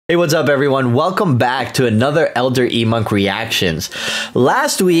Hey, what's up everyone? Welcome back to another Elder Emunk reactions.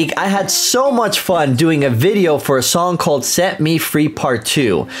 Last week, I had so much fun doing a video for a song called Set Me Free Part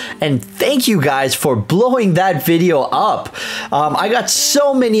 2. And thank you guys for blowing that video up. I got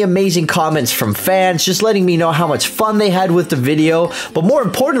so many amazing comments from fans, just letting me know how much fun they had with the video. But more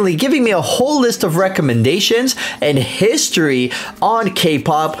importantly, giving me a whole list of recommendations and history on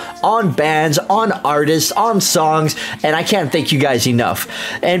K-pop, on bands, on artists, on songs. And I can't thank you guys enough.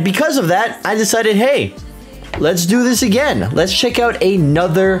 And because of that, I decided, hey, let's do this again. Let's check out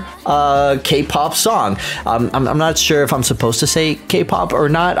another K-pop song. I'm not sure if I'm supposed to say K-pop or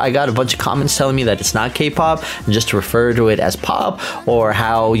not. I got a bunch of comments telling me that it's not K-pop, and just to refer to it as pop, or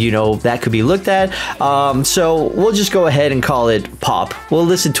how, you know, that could be looked at. So we'll just go ahead and call it pop. We'll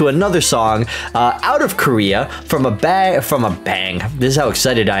listen to another song out of Korea from a bang. This is how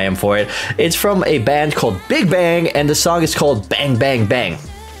excited I am for it. It's from a band called Big Bang, and the song is called Bang Bang Bang.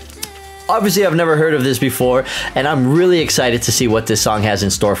 Obviously, I've never heard of this before, and I'm really excited to see what this song has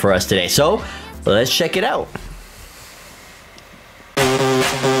in store for us today. So, let's check it out. I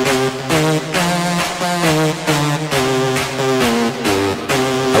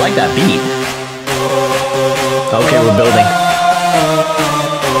like that beat. Okay, we're building.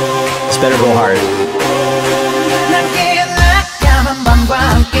 This better go hard.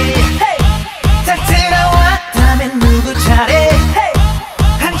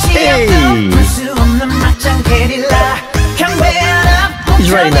 He's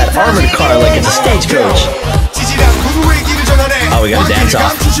riding that armored car like it's a stagecoach. Oh, we gotta dance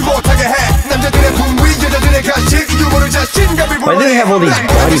off. Why do they have all these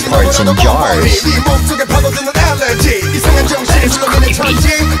body parts in jars? It's creepy.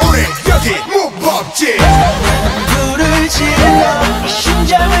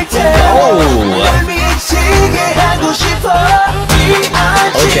 Oh!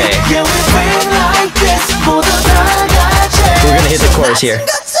 Okay. We're gonna hit the chorus here.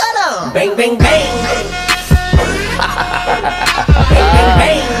 Bang, bang, bang.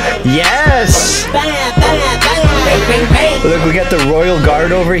 Yes! Look, we got the Royal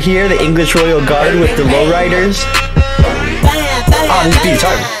Guard over here, the English Royal Guard with the lowriders. Oh, this beat's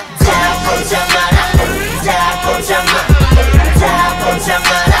hard.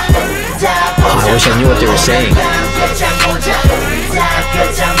 Oh, I wish I knew what they were saying.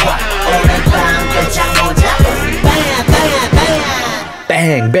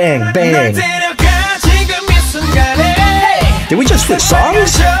 Bang, bang, bang. Did we just switch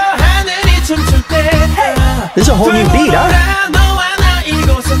songs? This is a whole new beat, huh?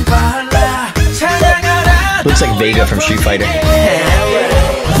 Looks like Vega from Street Fighter.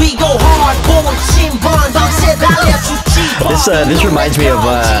 This reminds me of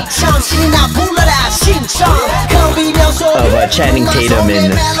Channing Tatum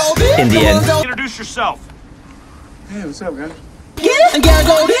in the end. Introduce yourself. Hey, what's up, guys?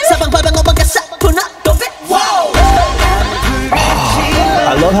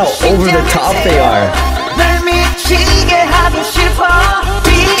 I love how over the top they are.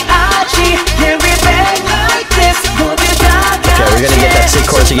 Okay, we're gonna get that sick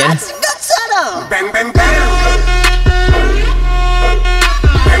chorus again. Bang, bang, bang.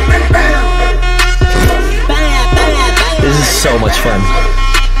 This is so much fun.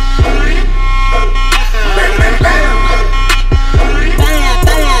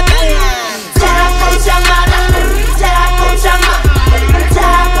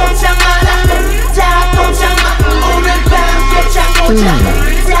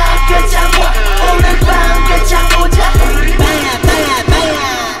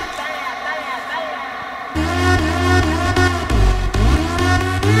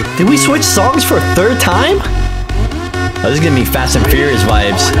 Did we switch songs for a third time? Oh, this is gonna be Fast and Furious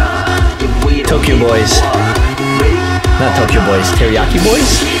vibes. Tokyo Boys. Not Tokyo Boys, Teriyaki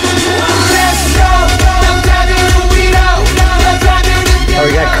Boys? Oh,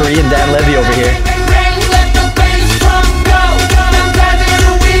 we got Korean Dan Levy over here.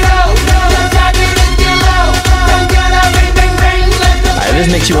 Alright, this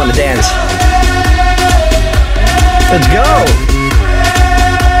makes you want to dance. Let's go!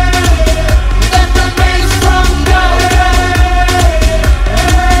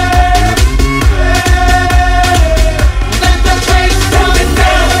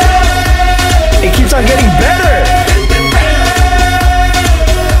 It keeps on getting better!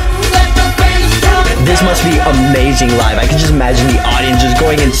 This must be amazing live. I can just imagine the audience just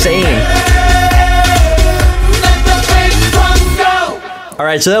going insane.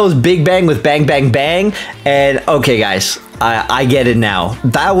 Alright, so that was Big Bang with Bang Bang Bang. And okay guys, I get it now.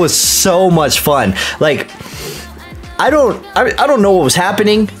 That was so much fun. Like, I don't know what was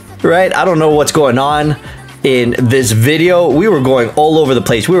happening, right? I don't know what's going on in this video. We were going all over the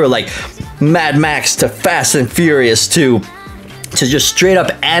place. We were like Mad Max to Fast and Furious to just straight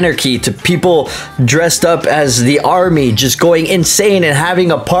up anarchy, to people dressed up as the army just going insane and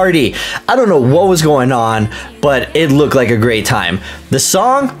having a party. I don't know what was going on, but it looked like a great time. The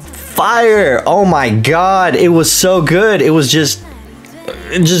song, fire. Oh my god, it was so good. It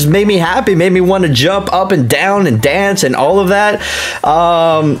just made me happy, made me want to jump up and down and dance and all of that.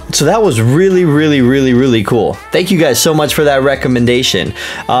 So that was really cool. Thank you guys so much for that recommendation.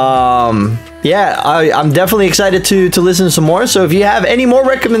 Yeah, I'm definitely excited to listen to some more. So if you have any more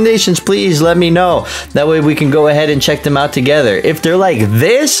recommendations, please let me know. That way we can go ahead and check them out together. If they're like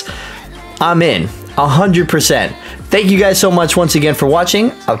this, I'm in 100%. Thank you guys so much once again for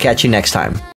watching. I'll catch you next time.